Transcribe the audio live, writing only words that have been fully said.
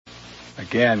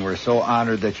Again, we're so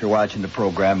honored that you're watching the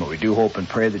program, and we do hope and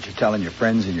pray that you're telling your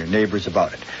friends and your neighbors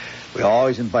about it. We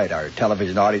always invite our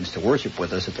television audience to worship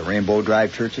with us at the Rainbow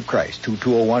Drive Church of Christ,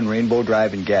 2201 Rainbow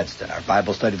Drive in Gadsden. Our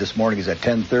Bible study this morning is at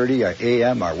 10:30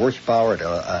 a.m. Our worship hour,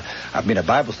 our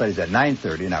Bible study is at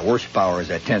 9:30, and our worship hour is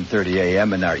at 10:30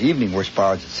 a.m., and our evening worship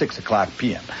hour is at 6 o'clock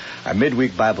p.m. Our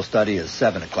midweek Bible study is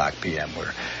 7 o'clock p.m.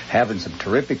 We're having some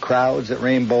terrific crowds at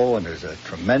Rainbow, and there's a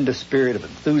tremendous spirit of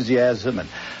enthusiasm, and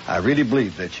I really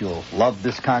believe that you'll love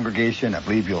this congregation. I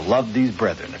believe you'll love these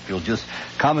brethren. If you'll just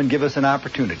come and give us an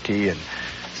opportunity and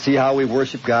see how we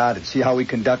worship God and see how we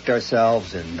conduct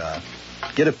ourselves and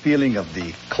get a feeling of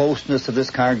the closeness of this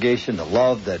congregation, the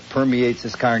love that permeates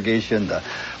this congregation, the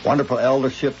wonderful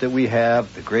eldership that we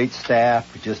have, the great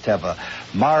staff. We just have a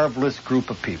marvelous group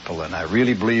of people, and I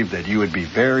really believe that you would be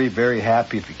very, very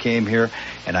happy if you came here.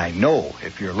 And I know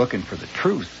if you're looking for the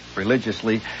truth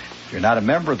religiously, if you're not a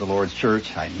member of the Lord's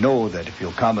Church, I know that if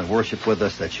you'll come and worship with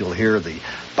us, that you'll hear the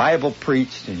Bible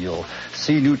preached and you'll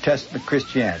see New Testament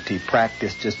Christianity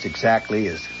practiced just exactly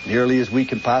as nearly as we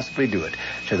can possibly do it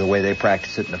to the way they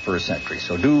practiced it in the first century.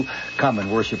 So do come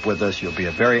and worship with us. You'll be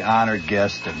a very honored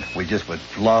guest, and we just would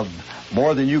love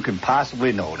more than you can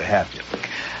possibly know to have you.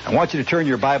 I want you to turn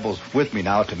your Bibles with me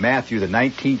now to Matthew, the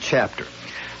 19th chapter.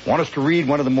 I want us to read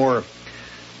one of the more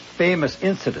famous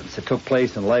incidents that took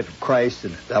place in the life of Christ,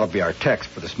 and that'll be our text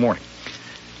for this morning.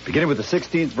 Beginning with the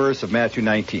 16th verse of Matthew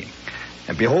 19.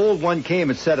 And behold, one came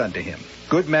and said unto him,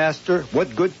 Good master,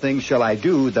 what good thing shall I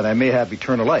do that I may have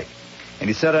eternal life? And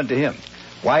he said unto him,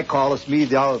 Why callest me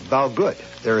thou good?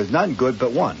 There is none good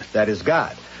but one, that is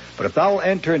God. But if thou wilt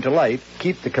enter into life,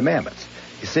 keep the commandments.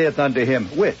 He saith unto him,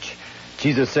 Which?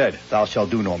 Jesus said, Thou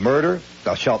shalt do no murder,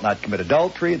 thou shalt not commit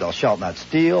adultery, thou shalt not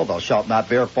steal, thou shalt not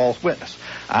bear false witness.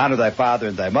 Honor thy father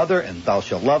and thy mother, and thou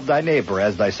shalt love thy neighbor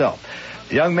as thyself.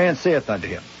 The young man saith unto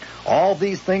him, All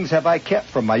these things have I kept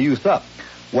from my youth up.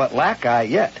 What lack I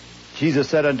yet? Jesus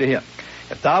said unto him,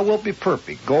 If thou wilt be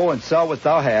perfect, go and sell what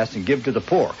thou hast, and give to the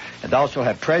poor, and thou shalt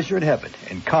have treasure in heaven,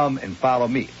 and come and follow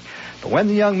me. But when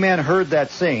the young man heard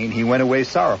that saying, he went away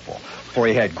sorrowful, for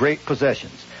he had great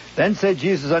possessions. Then said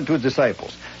Jesus unto his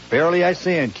disciples, Verily I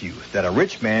say unto you, that a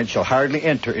rich man shall hardly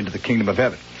enter into the kingdom of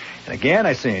heaven. And again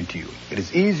I say unto you, it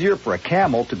is easier for a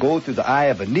camel to go through the eye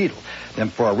of a needle than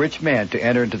for a rich man to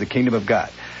enter into the kingdom of God.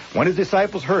 When his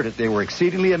disciples heard it, they were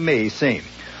exceedingly amazed, saying,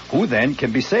 Who then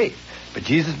can be saved? But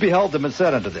Jesus beheld them and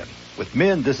said unto them, With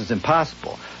men this is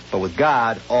impossible, but with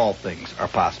God all things are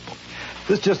possible.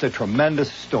 This is just a tremendous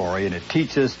story, and it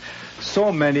teaches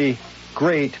so many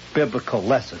great biblical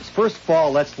lessons. First of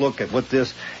all, let's look at what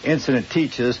this incident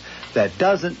teaches that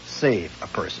doesn't save a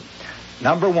person.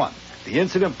 Number one, the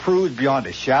incident proves beyond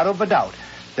a shadow of a doubt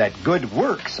that good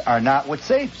works are not what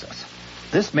saves us.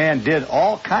 This man did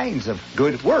all kinds of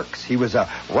good works. He was a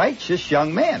righteous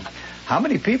young man. How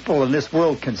many people in this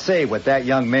world can say what that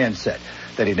young man said?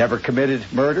 That he never committed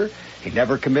murder, he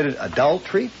never committed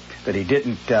adultery, that he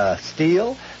didn't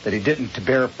steal, that he didn't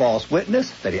bear false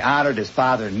witness, that he honored his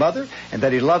father and mother, and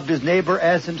that he loved his neighbor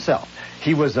as himself.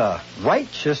 He was a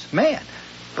righteous man,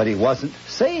 but he wasn't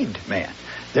saved man.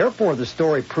 Therefore, the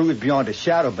story proves beyond a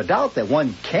shadow of a doubt that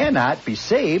one cannot be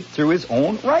saved through his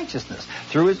own righteousness,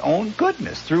 through his own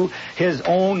goodness, through his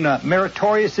own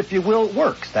meritorious, if you will,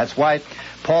 works. That's why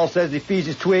Paul says in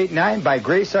Ephesians 2:8-9, By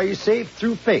grace are you saved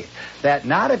through faith, that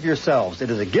not of yourselves, it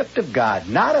is a gift of God,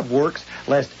 not of works,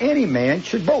 lest any man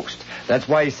should boast. That's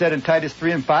why he said in Titus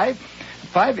 3:5,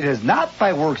 it is not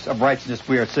by works of righteousness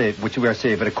we are saved, which we are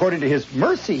saved, but according to his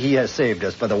mercy he has saved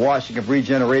us by the washing of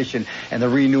regeneration and the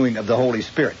renewing of the Holy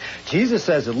Spirit. Jesus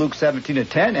says in Luke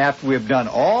 17:10, after we have done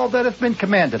all that hath been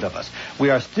commanded of us,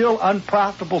 we are still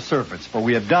unprofitable servants, for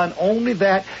we have done only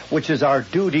that which is our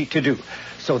duty to do.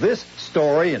 So this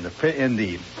story in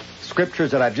the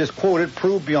scriptures that I've just quoted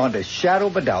prove beyond a shadow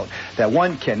of a doubt that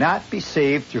one cannot be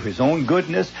saved through his own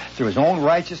goodness, through his own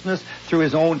righteousness, through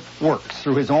his own works,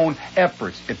 through his own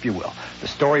efforts, if you will. The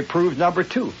story proves, number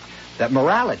two, that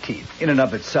morality in and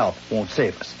of itself won't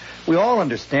save us. We all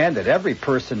understand that every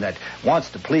person that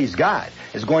wants to please God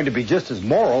is going to be just as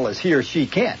moral as he or she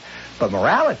can. But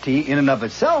morality in and of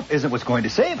itself isn't what's going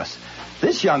to save us.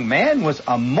 This young man was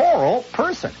a moral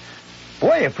person.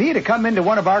 Boy, if he'd have come into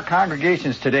one of our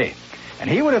congregations today, and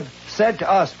he would have said to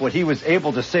us what he was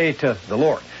able to say to the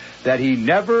Lord, that he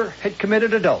never had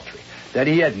committed adultery, that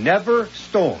he had never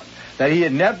stolen, that he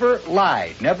had never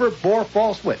lied, never bore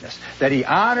false witness, that he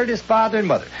honored his father and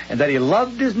mother, and that he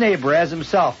loved his neighbor as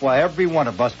himself, why every one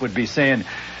of us would be saying,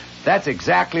 that's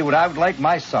exactly what I would like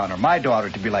my son or my daughter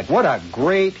to be like. What a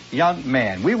great young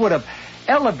man. We would have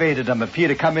elevated him if he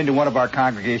had come into one of our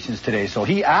congregations today. So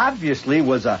he obviously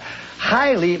was a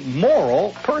highly moral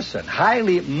person,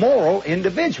 highly moral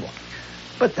individual.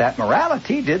 But that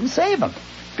morality didn't save him,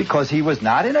 because he was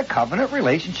not in a covenant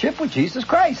relationship with Jesus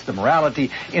Christ. The morality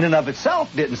in and of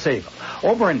itself didn't save him.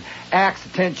 Over in Acts, the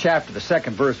 10th chapter, the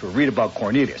 2nd verse, we read about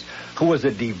Cornelius, who was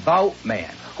a devout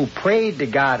man, who prayed to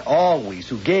God always,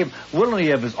 who gave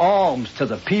willingly of his alms to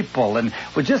the people, and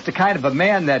was just the kind of a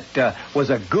man that was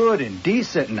a good and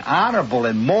decent and honorable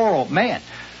and moral man.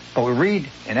 But we read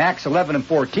in Acts 11 and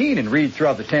 14 and read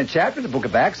throughout the 10th chapter of the book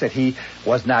of Acts that he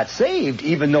was not saved,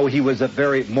 even though he was a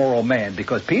very moral man.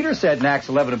 Because Peter said in Acts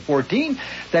 11 and 14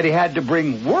 that he had to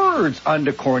bring words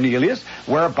unto Cornelius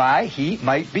whereby he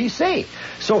might be saved.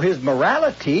 So his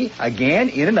morality, again,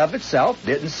 in and of itself,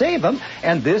 didn't save him.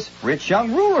 And this rich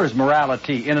young ruler's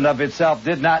morality in and of itself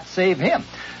did not save him.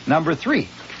 Number 3,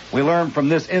 we learn from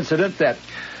this incident that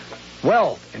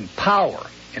wealth and power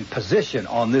and position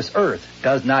on this earth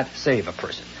does not save a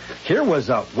person. Here was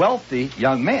a wealthy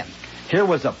young man. Here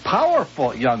was a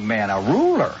powerful young man, a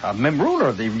ruler,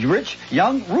 the rich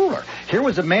young ruler. Here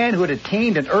was a man who had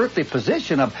attained an earthly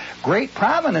position of great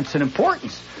prominence and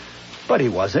importance. But he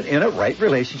wasn't in a right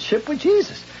relationship with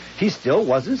Jesus. He still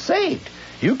wasn't saved.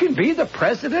 You can be the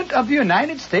President of the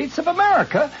United States of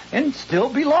America and still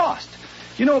be lost.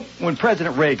 You know, when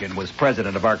President Reagan was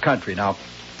president of our country, now,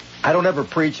 I don't ever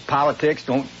preach politics,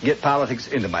 don't get politics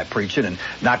into my preaching, and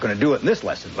not going to do it in this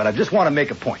lesson, but I just want to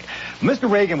make a point. Mr.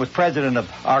 Reagan was president of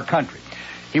our country.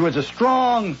 He was a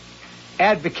strong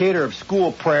advocator of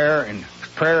school prayer and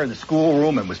prayer in the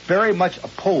schoolroom, and was very much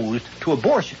opposed to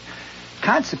abortion.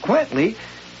 Consequently,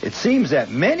 it seems that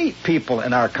many people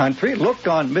in our country looked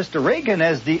on Mr. Reagan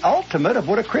as the ultimate of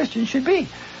what a Christian should be,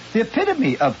 the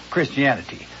epitome of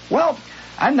Christianity. Well,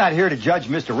 I'm not here to judge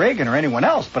Mr. Reagan or anyone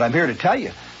else, but I'm here to tell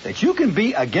you that you can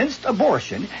be against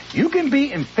abortion, you can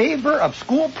be in favor of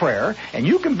school prayer, and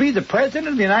you can be the President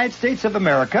of the United States of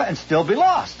America and still be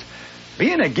lost.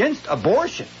 Being against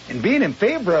abortion and being in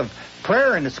favor of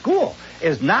prayer in the school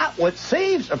is not what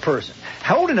saves a person.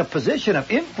 Holding a position of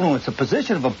influence, a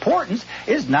position of importance,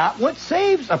 is not what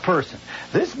saves a person.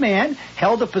 This man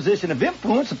held a position of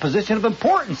influence, a position of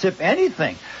importance, if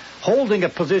anything. Holding a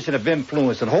position of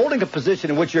influence and holding a position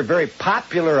in which you're very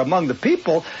popular among the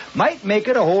people might make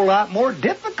it a whole lot more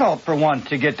difficult for one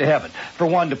to get to heaven, for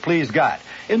one to please God.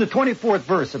 In the 24th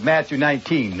verse of Matthew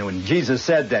 19, when Jesus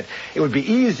said that it would be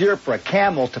easier for a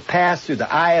camel to pass through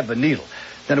the eye of a needle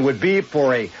than it would be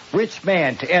for a rich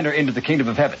man to enter into the kingdom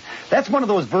of heaven. That's one of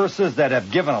those verses that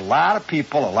have given a lot of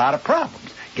people a lot of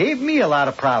problems. Gave me a lot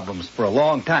of problems for a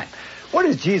long time. What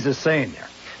is Jesus saying there?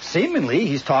 Seemingly,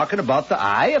 he's talking about the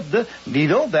eye of the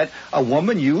needle that a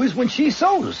woman uses when she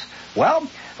sews. Well,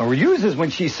 or uses when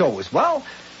she sews. Well,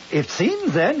 it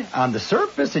seems then, on the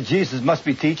surface, that Jesus must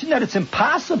be teaching that it's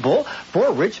impossible for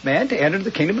a rich man to enter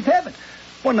the kingdom of heaven.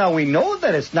 Well, now we know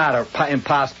that it's not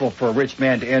impossible for a rich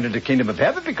man to enter the kingdom of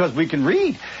heaven, because we can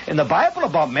read in the Bible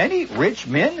about many rich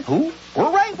men who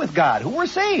were right with God, who were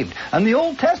saved. In the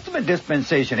Old Testament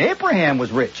dispensation, Abraham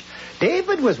was rich.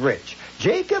 David was rich.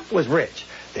 Jacob was rich.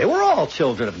 They were all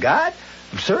children of God.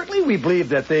 Certainly we believe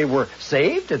that they were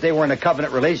saved, that they were in a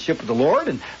covenant relationship with the Lord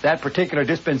in that particular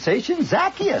dispensation.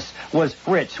 Zacchaeus was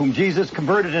rich, whom Jesus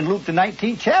converted in Luke the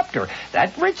 19th chapter.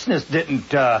 That richness didn't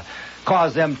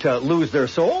cause them to lose their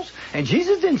souls. And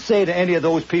Jesus didn't say to any of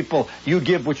those people, you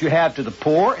give what you have to the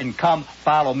poor and come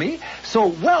follow me. So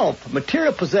wealth,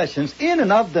 material possessions in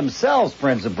and of themselves,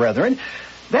 friends and brethren,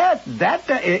 that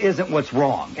isn't what's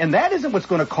wrong. And that isn't what's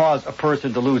going to cause a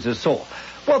person to lose his soul.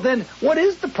 Well, then, what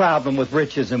is the problem with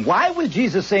riches? And why was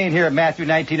Jesus saying here in Matthew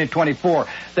 19 and 24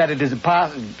 that it is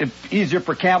easier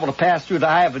for a camel to pass through the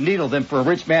eye of a needle than for a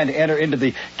rich man to enter into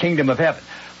the kingdom of heaven?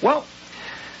 Well,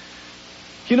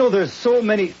 you know, there's so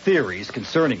many theories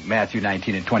concerning Matthew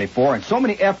 19 and 24, and so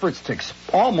many efforts to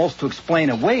almost to explain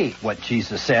away what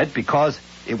Jesus said, because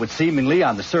it would seemingly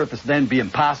on the surface then be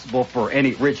impossible for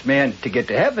any rich man to get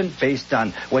to heaven based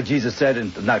on what Jesus said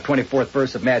in the 24th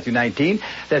verse of Matthew 19,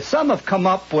 that some have come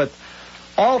up with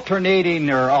alternating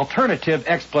or alternative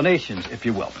explanations, if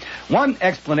you will. One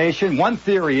explanation, one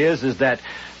theory is that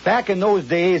back in those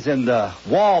days in the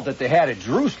wall that they had at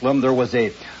Jerusalem, there was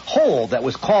a hole that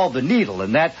was called the needle,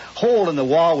 and that hole in the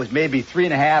wall was maybe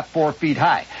 3.5, 4 feet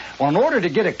high. Well, in order to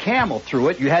get a camel through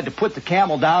it, you had to put the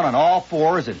camel down on all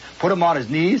fours and put him on his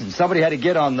knees, and somebody had to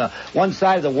get on the one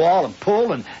side of the wall and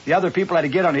pull, and the other people had to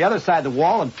get on the other side of the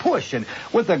wall and push. And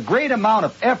with a great amount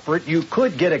of effort, you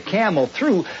could get a camel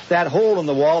through that hole in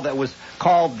the wall that was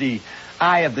called the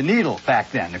eye of the needle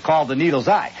back then. They're called the needle's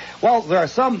eye. Well, there are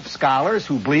some scholars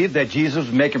who believe that Jesus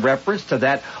was making reference to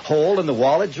that hole in the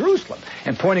wall at Jerusalem,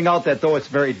 and pointing out that though it's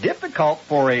very difficult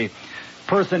for a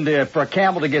for a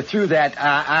camel to get through that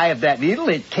eye of that needle,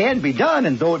 it can be done,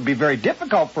 and though it would be very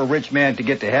difficult for a rich man to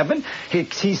get to heaven,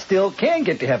 he still can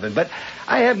get to heaven. But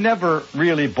I have never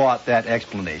really bought that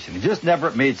explanation. It just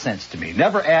never made sense to me,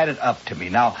 never added up to me.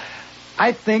 Now,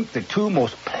 I think the two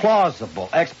most plausible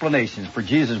explanations for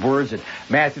Jesus' words in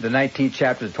Matthew, the 19th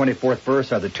chapter, the 24th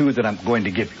verse, are the two that I'm going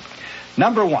to give you.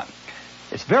 Number one,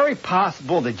 it's very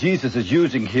possible that Jesus is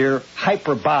using here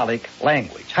hyperbolic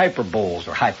language, hyperboles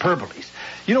or hyperboles.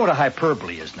 You know what a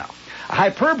hyperbole is now. A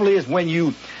hyperbole is when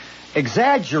you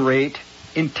exaggerate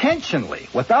intentionally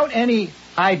without any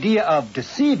idea of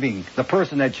deceiving the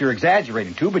person that you're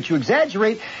exaggerating to, but you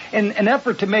exaggerate in an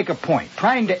effort to make a point,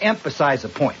 trying to emphasize a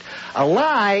point. A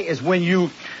lie is when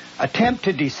you attempt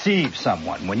to deceive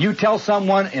someone, when you tell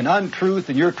someone an untruth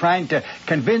and you're trying to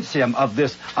convince him of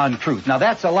this untruth. Now,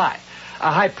 that's a lie.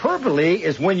 A hyperbole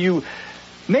is when you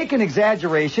make an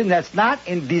exaggeration that's not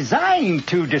designed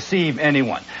to deceive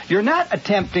anyone. You're not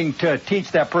attempting to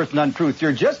teach that person untruth.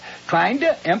 You're just trying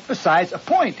to emphasize a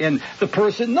point, and the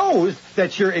person knows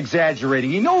that you're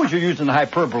exaggerating. He knows you're using the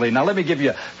hyperbole. Now, let me give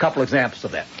you a couple examples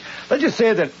of that. Let's just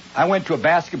say that I went to a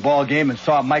basketball game and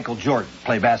saw Michael Jordan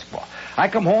play basketball. I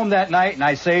come home that night and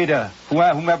I say to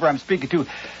whomever I'm speaking to,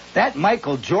 that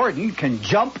Michael Jordan can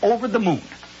jump over the moon.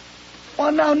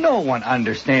 Well, now, no one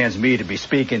understands me to be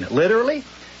speaking literally.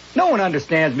 No one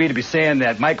understands me to be saying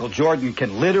that Michael Jordan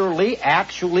can literally,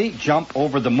 actually jump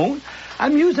over the moon.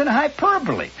 I'm using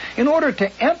hyperbole in order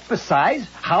to emphasize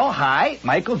how high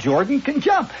Michael Jordan can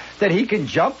jump, that he can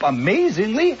jump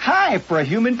amazingly high for a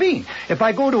human being. If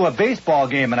I go to a baseball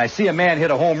game and I see a man hit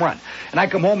a home run, and I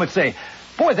come home and say,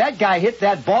 boy, that guy hit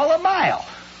that ball a mile.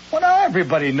 Well, now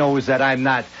everybody knows that I'm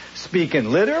not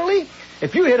speaking literally.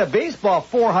 If you hit a baseball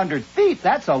 400 feet,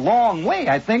 that's a long way.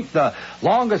 I think the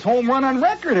longest home run on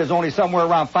record is only somewhere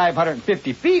around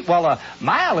 550 feet, while a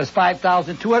mile is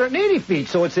 5,280 feet.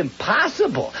 So it's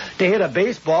impossible to hit a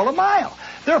baseball a mile.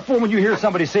 Therefore, when you hear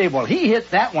somebody say, well, he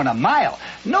hit that one a mile,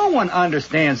 no one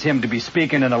understands him to be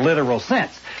speaking in a literal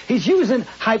sense. He's using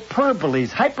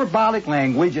hyperboles, hyperbolic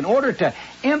language, in order to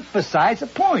emphasize a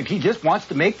point. He just wants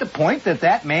to make the point that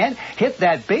that man hit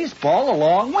that baseball a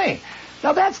long way.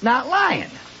 Now, that's not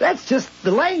lying. That's just the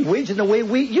language and the way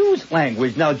we use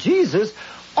language. Now, Jesus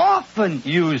often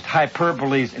used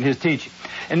hyperboles in his teaching.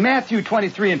 In Matthew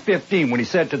 23 and 15, when he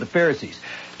said to the Pharisees,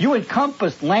 you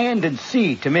encompassed land and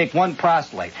sea to make one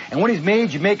proselyte, and when he's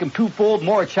made, you make him twofold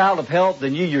more a child of hell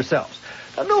than ye yourselves.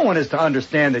 Now, no one is to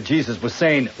understand that Jesus was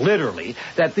saying literally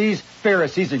that these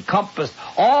Pharisees encompassed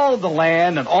all of the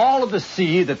land and all of the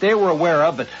sea that they were aware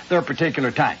of at their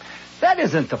particular time. That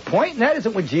isn't the point, and that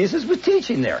isn't what Jesus was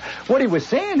teaching there. What he was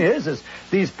saying is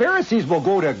these Pharisees will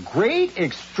go to great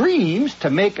extremes to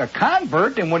make a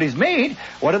convert, and when he's made,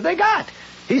 what have they got?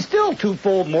 He's still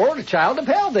twofold more a child of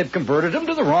hell. They've converted him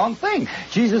to the wrong thing.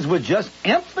 Jesus was just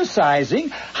emphasizing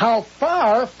how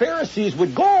far Pharisees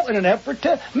would go in an effort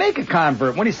to make a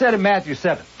convert. When he said in Matthew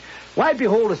 7, why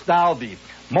beholdest thou the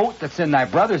mote that's in thy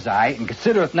brother's eye, and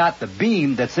considereth not the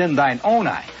beam that's in thine own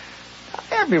eye?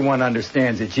 Everyone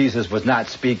understands that Jesus was not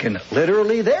speaking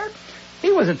literally there.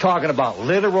 He wasn't talking about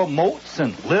literal motes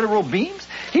and literal beams.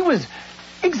 He was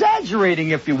exaggerating,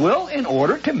 if you will, in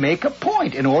order to make a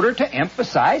point, in order to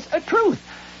emphasize a truth.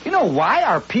 You know, why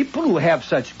are people who have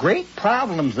such great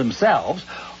problems themselves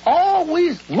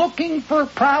always looking for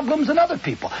problems in other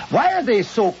people? Why are they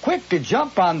so quick to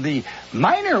jump on the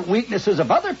minor weaknesses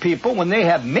of other people when they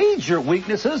have major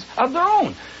weaknesses of their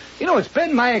own? You know, it's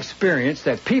been my experience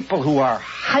that people who are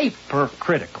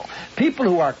hypercritical, people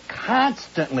who are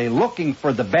constantly looking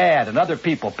for the bad in other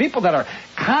people, people that are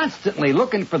constantly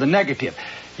looking for the negative,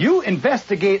 you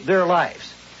investigate their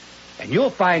lives, and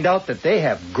you'll find out that they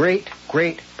have great,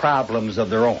 great problems of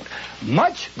their own.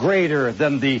 Much greater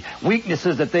than the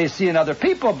weaknesses that they see in other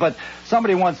people, but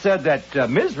somebody once said that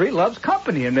misery loves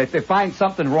company, and if they find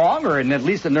something wrong, or at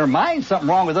least in their mind something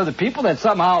wrong with other people, that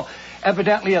somehow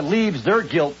evidently it leaves their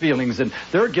guilt feelings and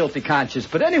their guilty conscience.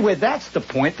 But anyway, that's the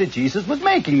point that Jesus was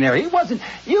making there. He wasn't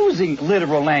using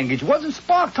literal language. He wasn't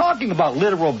talking about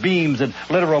literal beams and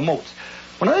literal motes.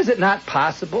 Well, is it not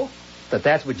possible that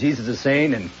that's what Jesus is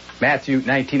saying in Matthew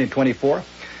 19 and 24?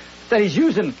 That he's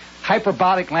using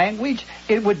hyperbolic language?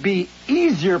 It would be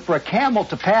easier for a camel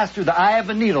to pass through the eye of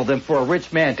a needle than for a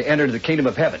rich man to enter the kingdom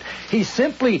of heaven. He's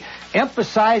simply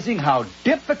emphasizing how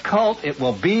difficult it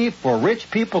will be for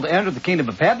rich people to enter the kingdom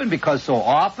of heaven, because so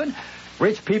often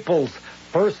rich people's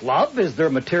first love is their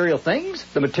material things,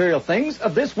 the material things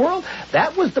of this world.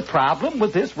 That was the problem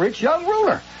with this rich young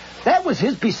ruler. That was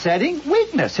his besetting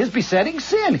weakness, his besetting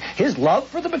sin, his love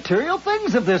for the material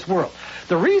things of this world.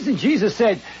 The reason Jesus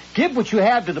said, give what you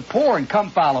have to the poor and come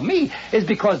follow me, is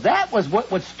because that was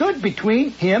what stood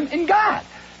between him and God.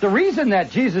 The reason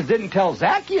that Jesus didn't tell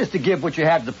Zacchaeus to give what you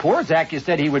have to the poor, Zacchaeus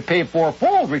said he would pay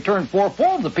fourfold, return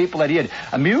fourfold the people that he had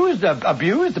abused,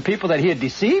 the people that he had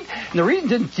deceived. And the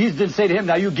reason Jesus didn't say to him,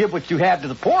 now you give what you have to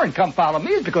the poor and come follow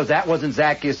me, is because that wasn't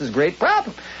Zacchaeus' great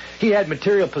problem. He had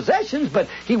material possessions, but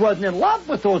he wasn't in love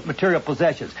with those material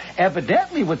possessions.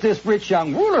 Evidently, with this rich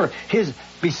young ruler, his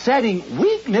besetting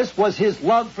weakness was his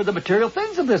love for the material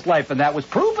things of this life, and that was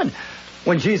proven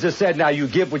when Jesus said, now you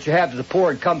give what you have to the poor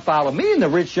and come follow me, and the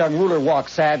rich young ruler walked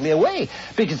sadly away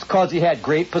because he had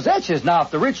great possessions. Now,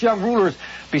 if the rich young ruler's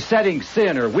besetting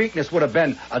sin or weakness would have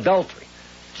been adultery,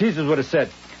 Jesus would have said,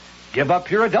 give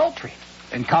up your adultery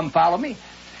and come follow me.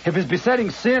 If his besetting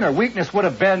sin or weakness would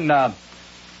have been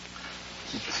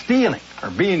stealing or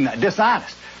being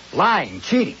dishonest, lying,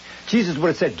 cheating, Jesus would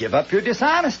have said, give up your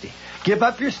dishonesty, give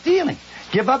up your stealing,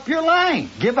 give up your lying,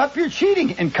 give up your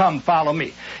cheating, and come follow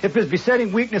me. If his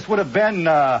besetting weakness would have been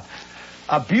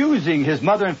abusing his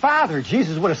mother and father,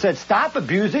 Jesus would have said, stop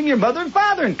abusing your mother and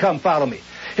father and come follow me.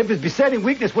 If his besetting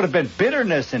weakness would have been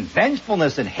bitterness and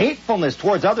vengefulness and hatefulness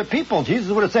towards other people,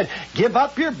 Jesus would have said, give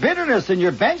up your bitterness and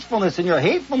your vengefulness and your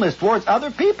hatefulness towards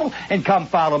other people and come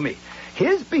follow me.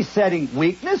 His besetting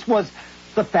weakness was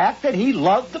the fact that he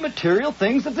loved the material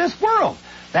things of this world.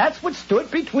 That's what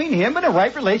stood between him and a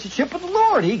right relationship with the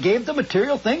Lord. He gave the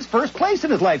material things first place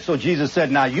in his life. So Jesus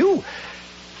said, now you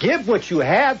give what you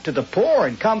have to the poor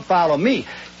and come follow me.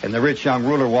 And the rich young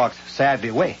ruler walks sadly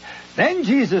away. Then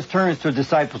Jesus turns to his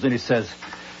disciples and he says,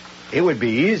 it would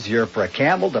be easier for a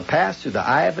camel to pass through the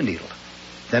eye of a needle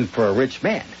than for a rich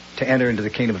man to enter into the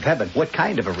kingdom of heaven. What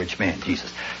kind of a rich man,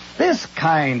 Jesus? This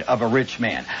kind of a rich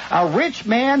man. A rich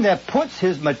man that puts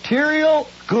his material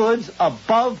goods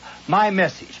above my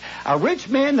message. A rich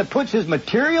man that puts his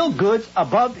material goods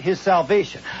above his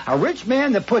salvation. A rich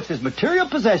man that puts his material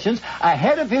possessions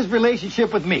ahead of his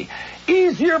relationship with me.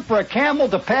 Easier for a camel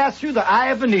to pass through the eye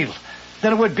of a needle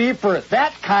than it would be for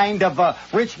that kind of a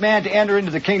rich man to enter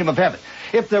into the kingdom of heaven.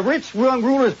 If the rich young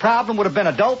ruler's problem would have been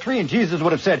adultery, and Jesus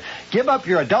would have said, give up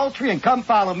your adultery and come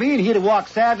follow me, and he'd have walked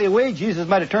sadly away, Jesus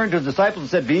might have turned to his disciples and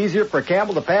said, be easier for a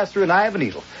camel to pass through an eye of a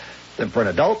needle than for an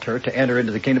adulterer to enter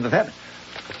into the kingdom of heaven.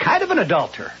 What kind of an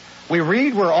adulterer? We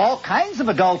read where all kinds of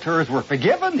adulterers were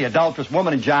forgiven. The adulterous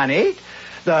woman in John 8,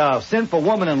 the sinful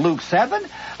woman in Luke 7,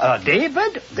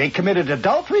 David, they committed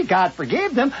adultery, God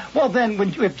forgave them. Well, then,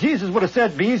 if Jesus would have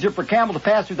said, be easier for a camel to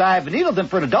pass through the eye of a needle than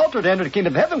for an adulterer to enter the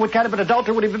kingdom of heaven, what kind of an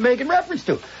adulterer would he be making reference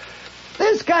to?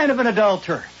 This kind of an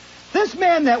adulterer. This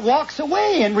man that walks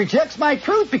away and rejects my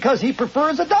truth because he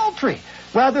prefers adultery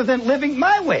rather than living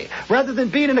my way, rather than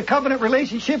being in a covenant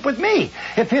relationship with me.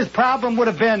 If his problem would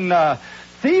have been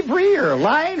thievery or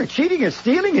lying or cheating or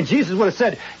stealing, and Jesus would have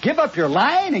said, give up your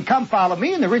lying and come follow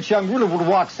me, and the rich young ruler would have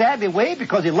walked sadly away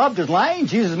because he loved his lying,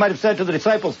 Jesus might have said to the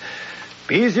disciples,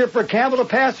 be easier for a camel to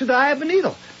pass through the eye of a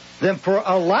needle than for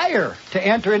a liar to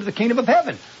enter into the kingdom of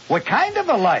heaven. What kind of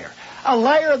a liar? A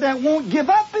liar that won't give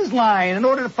up his lying in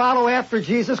order to follow after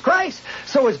Jesus Christ.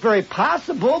 So it's very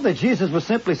possible that Jesus was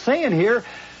simply saying here,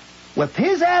 with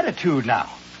his attitude now,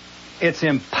 it's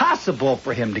impossible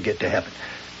for him to get to heaven.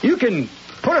 You can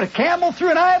put a camel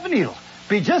through an eye of a needle.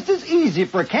 Be just as easy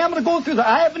for a camel to go through the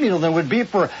eye of a needle than it would be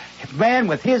for a man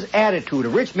with his attitude, a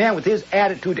rich man with his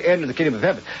attitude to enter the kingdom of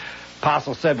heaven.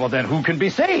 Apostle said, well, then who can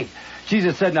be saved?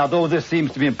 Jesus said, now, though this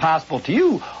seems to be impossible to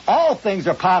you, all things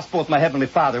are possible with my heavenly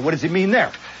Father. What does he mean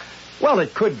there? Well,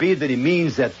 it could be that he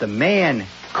means that the man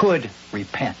could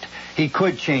repent. He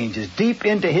could change as deep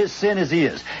into his sin as he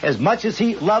is, as much as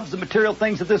he loves the material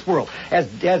things of this world,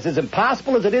 as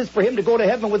impossible as it is for him to go to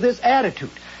heaven with this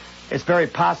attitude. It's very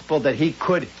possible that he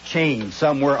could change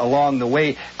somewhere along the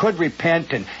way, could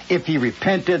repent, and if he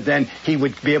repented, then he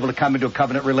would be able to come into a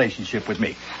covenant relationship with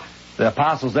me. The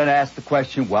apostles then asked the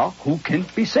question, well, who can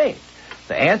be saved?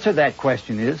 The answer to that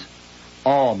question is,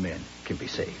 all men can be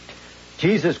saved.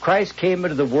 Jesus Christ came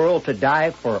into the world to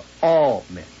die for all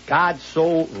men. God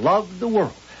so loved the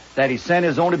world that he sent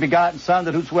his only begotten Son,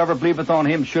 that whosoever believeth on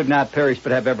him should not perish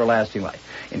but have everlasting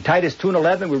life. In Titus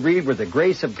 2:11 we read, where the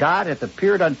grace of God hath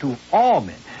appeared unto all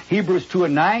men. Hebrews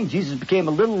 2:9, Jesus became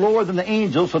a little lower than the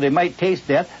angels so they might taste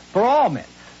death for all men.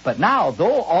 But now,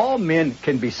 though all men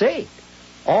can be saved,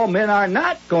 all men are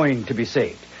not going to be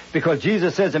saved. Because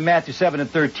Jesus says in Matthew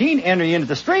 7:13, enter ye into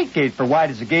the strait gate, for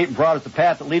wide is the gate and broad is the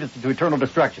path that leadeth to eternal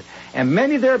destruction. And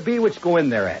many there be which go in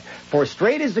thereat. For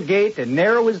strait is the gate and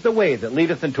narrow is the way that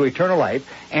leadeth into eternal life,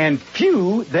 and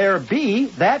few there be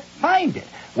that find it.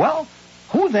 Well,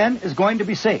 Who then is going to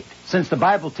be saved? Since the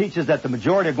Bible teaches that the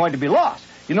majority are going to be lost.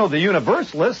 You know, the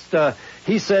universalist,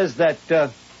 he says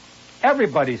that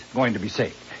everybody's going to be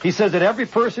saved. He says that every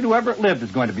person who ever lived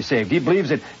is going to be saved. He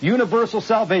believes in universal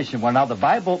salvation. Well, now, the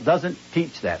Bible doesn't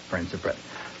teach that, friends and brethren.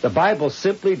 The Bible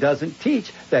simply doesn't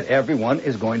teach that everyone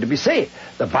is going to be saved.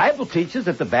 The Bible teaches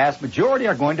that the vast majority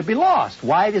are going to be lost.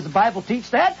 Why does the Bible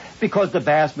teach that? Because the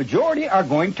vast majority are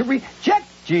going to reject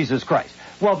Jesus Christ.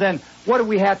 Well, then, what do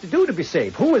we have to do to be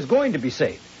saved? Who is going to be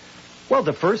saved? Well,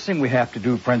 the first thing we have to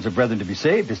do, friends and brethren, to be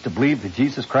saved is to believe that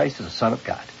Jesus Christ is the Son of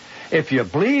God. If you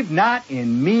believe not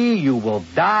in me, you will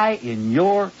die in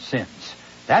your sins.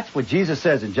 That's what Jesus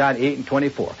says in John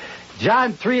 8:24.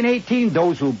 John 3:18,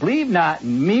 those who believe not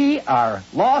in me are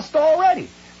lost already.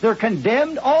 They're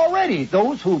condemned already,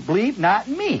 those who believe not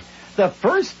in me. The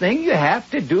first thing you have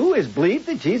to do is believe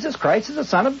that Jesus Christ is the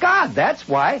Son of God. That's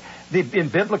why in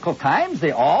biblical times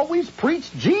they always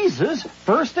preach Jesus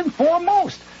first and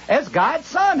foremost as God's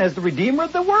Son, as the Redeemer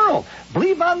of the world.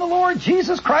 Believe on the Lord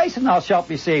Jesus Christ and thou shalt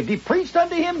be saved. He preached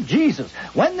unto him Jesus.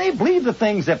 When they believed the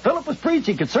things that Philip was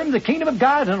preaching concerning the kingdom of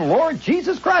God and the Lord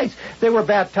Jesus Christ, they were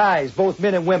baptized, both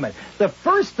men and women. The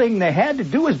first thing they had to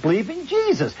do is believe in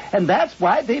Jesus. And that's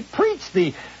why they preached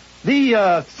the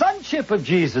sonship of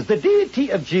Jesus, the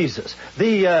deity of Jesus,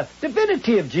 the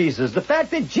divinity of Jesus, the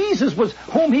fact that Jesus was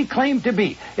whom he claimed to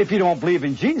be. If you don't believe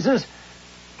in Jesus,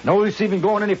 no use even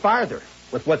going any farther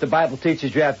with what the Bible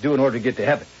teaches you have to do in order to get to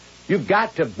heaven. You've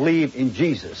got to believe in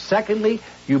Jesus. Secondly,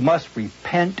 you must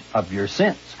repent of your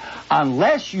sins.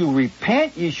 Unless you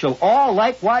repent, ye shall all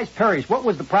likewise perish. What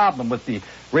was the problem with the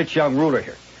rich young ruler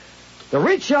here? The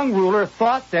rich young ruler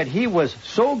thought that he was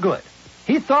so good.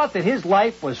 He thought that his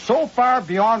life was so far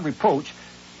beyond reproach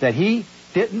that he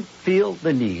didn't feel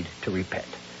the need to repent.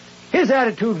 His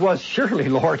attitude was, surely,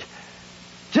 Lord,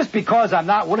 just because I'm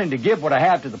not willing to give what I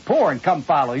have to the poor and come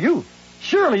follow you,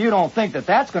 surely you don't think that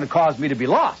that's going to cause me to be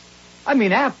lost. I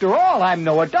mean, after all, I'm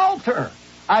no adulterer.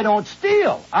 I don't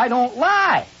steal. I don't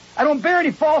lie. I don't bear any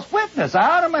false witness.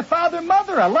 I honor my father and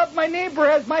mother. I love my neighbor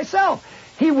as myself.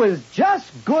 He was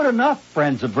just good enough,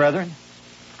 friends and brethren,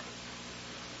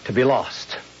 to be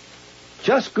lost.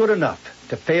 Just good enough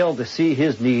to fail to see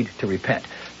his need to repent.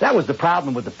 That was the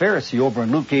problem with the Pharisee over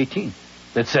in Luke 18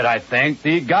 that said, I thank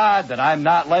thee, God, that I'm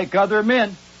not like other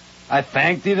men. I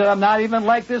thank thee that I'm not even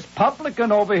like this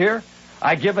publican over here.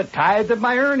 I give a tithe of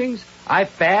my earnings. I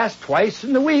fast twice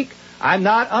in the week. I'm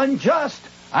not unjust.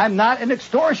 I'm not an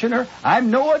extortioner.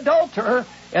 I'm no adulterer.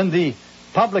 And the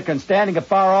publican standing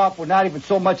afar off would not even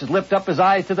so much as lift up his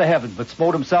eyes to the heavens, but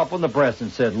smote himself on the breast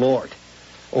and said, Lord,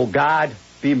 O God,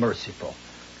 be merciful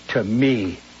to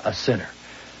me, a sinner.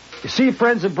 You see,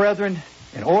 friends and brethren,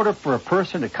 in order for a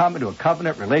person to come into a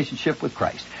covenant relationship with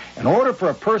Christ, in order for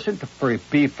a person to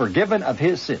be forgiven of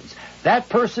his sins, that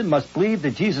person must believe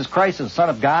that Jesus Christ is the Son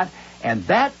of God, and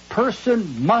that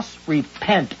person must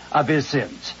repent of his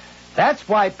sins. That's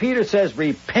why Peter says,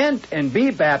 repent and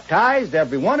be baptized,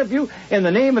 every one of you, in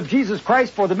the name of Jesus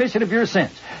Christ for the remission of your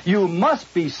sins. You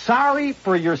must be sorry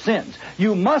for your sins.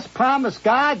 You must promise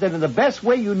God that in the best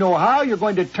way you know how, you're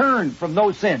going to turn from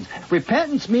those sins.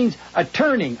 Repentance means a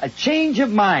turning, a change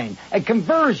of mind, a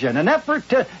conversion, an effort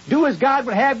to do as God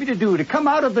would have you to do, to come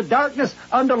out of the darkness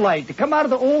unto light, to come out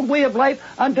of the old way of life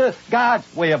unto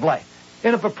God's way of life.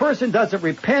 And if a person doesn't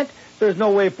repent, there's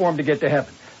no way for him to get to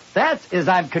heaven. That, as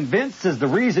I'm convinced, is the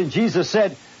reason Jesus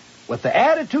said, with the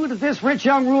attitude that this rich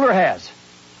young ruler has,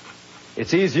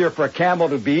 it's easier for a camel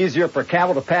to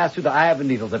pass through the eye of a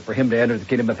needle than for him to enter the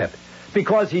kingdom of heaven.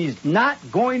 Because he's not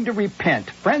going to repent.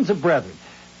 Friends and brethren,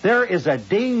 there is a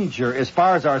danger as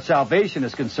far as our salvation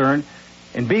is concerned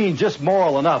in being just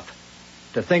moral enough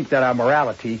to think that our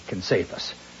morality can save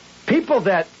us. People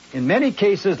that, in many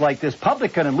cases like this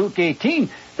publican in Luke 18,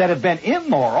 that have been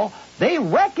immoral, they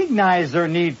recognize their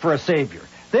need for a Savior.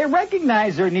 They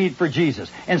recognize their need for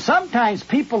Jesus. And sometimes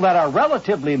people that are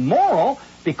relatively moral,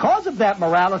 because of that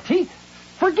morality,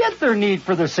 forget their need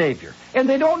for the Savior. And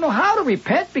they don't know how to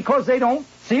repent because they don't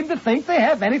seem to think they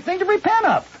have anything to repent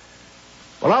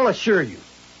of. Well, I'll assure you,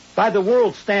 by the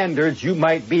world's standards, you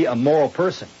might be a moral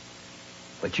person,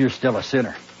 but you're still a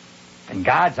sinner. In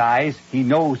God's eyes, He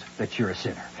knows that you're a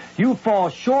sinner. You fall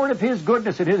short of His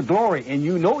goodness and His glory, and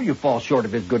you know you fall short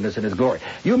of His goodness and His glory.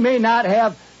 You may not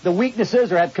have the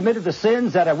weaknesses or have committed the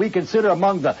sins that we consider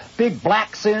among the big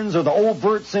black sins or the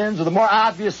overt sins or the more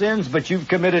obvious sins, but you've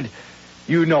committed,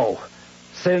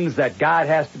 sins that God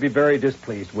has to be very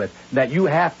displeased with, that you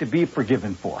have to be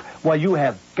forgiven for. Well, you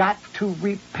have got to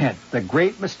repent. The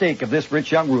great mistake of this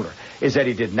rich young ruler is that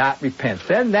he did not repent.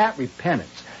 Then that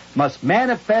repentance must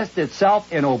manifest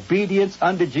itself in obedience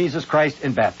unto Jesus Christ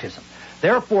in baptism.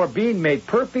 Therefore, being made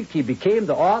perfect, he became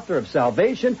the author of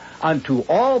salvation unto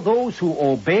all those who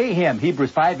obey him.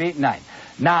 Hebrews 5, 8, and 9.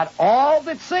 Not all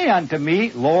that say unto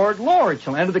me, Lord, Lord,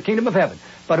 shall enter the kingdom of heaven,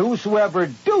 but whosoever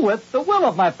doeth the will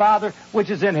of my Father which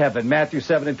is in heaven. Matthew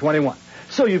 7 and 21.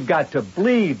 So you've got to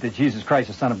believe that Jesus Christ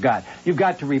is the Son of God. You've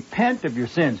got to repent of your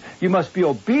sins. You must be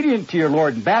obedient to your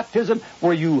Lord in baptism,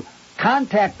 where you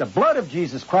contact the blood of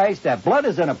Jesus Christ. That blood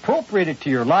is then appropriated to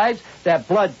your lives. That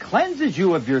blood cleanses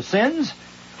you of your sins,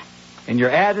 and you're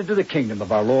added to the kingdom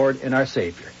of our Lord and our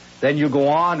Savior. Then you go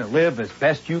on and live as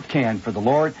best you can for the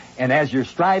Lord. And as you're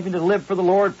striving to live for the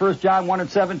Lord, 1 John 1 and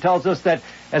 7 tells us that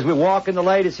as we walk in the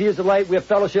light, as he is the light, we have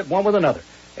fellowship one with another.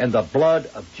 And the blood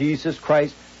of Jesus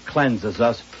Christ cleanses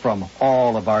us from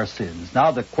all of our sins.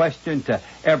 Now the question to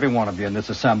every one of you in this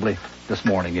assembly this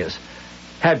morning is,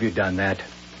 have you done that?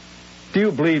 Do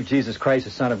you believe Jesus Christ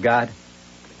is the Son of God?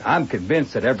 I'm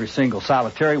convinced that every single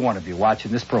solitary one of you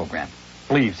watching this program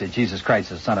believes that Jesus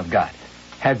Christ is the Son of God.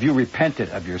 Have you repented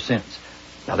of your sins?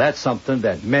 Now that's something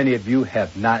that many of you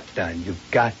have not done. You've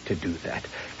got to do that.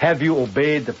 Have you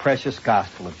obeyed the precious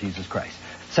gospel of Jesus Christ?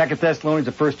 2 Thessalonians,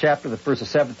 the first chapter, the verses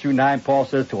 7 through 9, Paul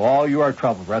says, to all you are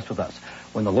troubled, rest with us.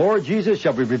 When the Lord Jesus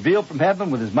shall be revealed from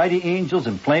heaven with his mighty angels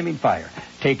in flaming fire,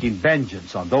 taking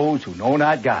vengeance on those who know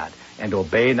not God and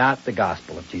obey not the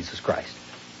gospel of Jesus Christ.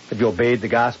 Have you obeyed the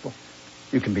gospel?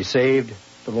 You can be saved.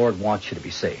 The Lord wants you to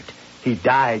be saved. He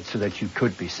died so that you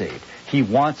could be saved. He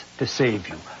wants to save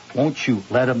you. Won't you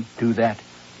let him do that?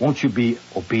 Won't you be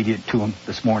obedient to him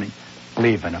this morning?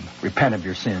 Believe in him. Repent of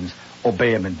your sins.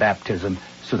 Obey him in baptism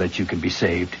so that you can be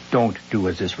saved. Don't do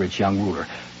as this rich young ruler.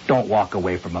 Don't walk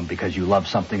away from him because you love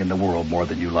something in the world more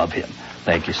than you love him.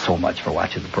 Thank you so much for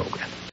watching the program.